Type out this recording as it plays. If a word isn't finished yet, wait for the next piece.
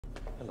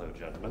Hello,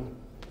 gentlemen.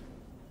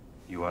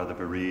 You are the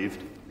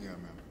Bereaved? Yeah,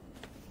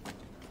 man.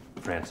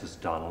 Francis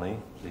Donnelly,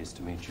 pleased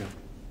to meet you.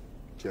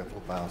 Jeff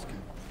Lebowski.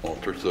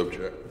 Alter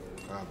subject.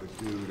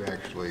 The dude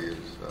actually is,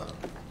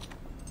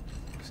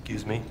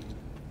 Excuse me?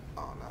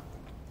 Oh, no.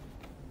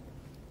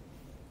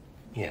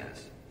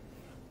 Yes.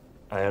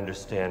 I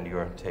understand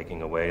you're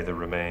taking away the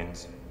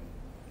remains.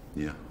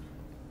 Yeah.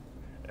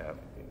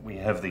 We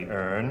have the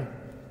urn.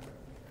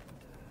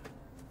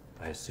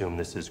 I assume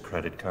this is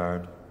credit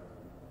card.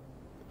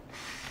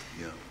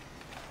 Yeah.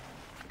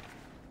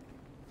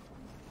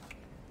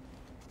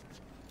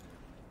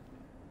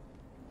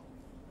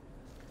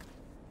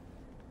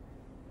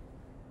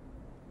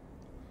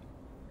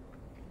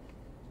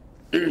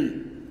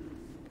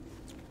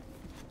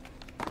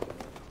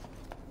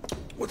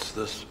 What's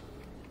this?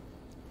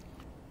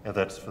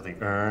 That's for the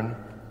urn.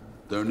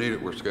 Don't need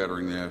it, we're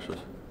scattering the ashes.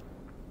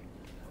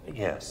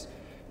 Yes,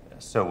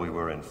 so we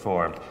were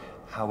informed.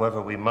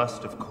 However, we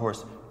must, of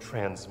course,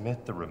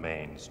 transmit the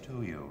remains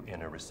to you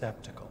in a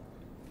receptacle.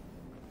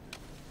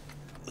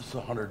 This is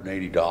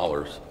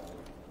 $180.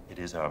 It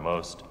is our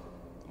most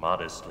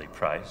modestly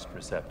priced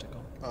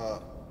receptacle.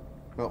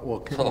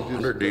 Well, It's can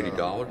we just,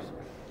 $180?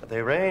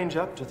 They range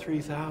up to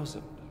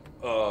 3,000.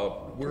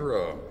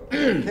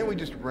 Can't we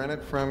just rent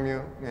it from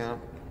you? Yeah.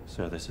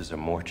 Sir, this is a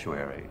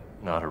mortuary,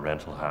 not a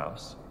rental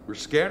house. We're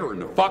scattering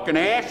the fucking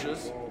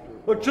ashes.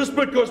 But just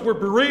because we're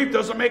bereaved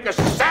doesn't make us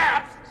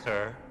sad.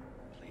 Sir,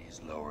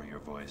 please lower your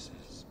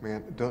voices.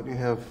 Man, don't you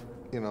have,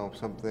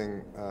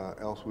 something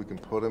else we can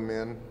put them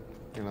in,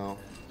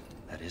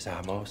 That is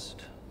our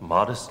most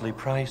modestly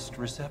priced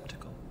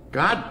receptacle.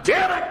 God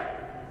damn it!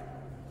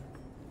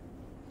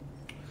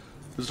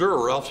 Is there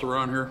a Ralph's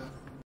around here?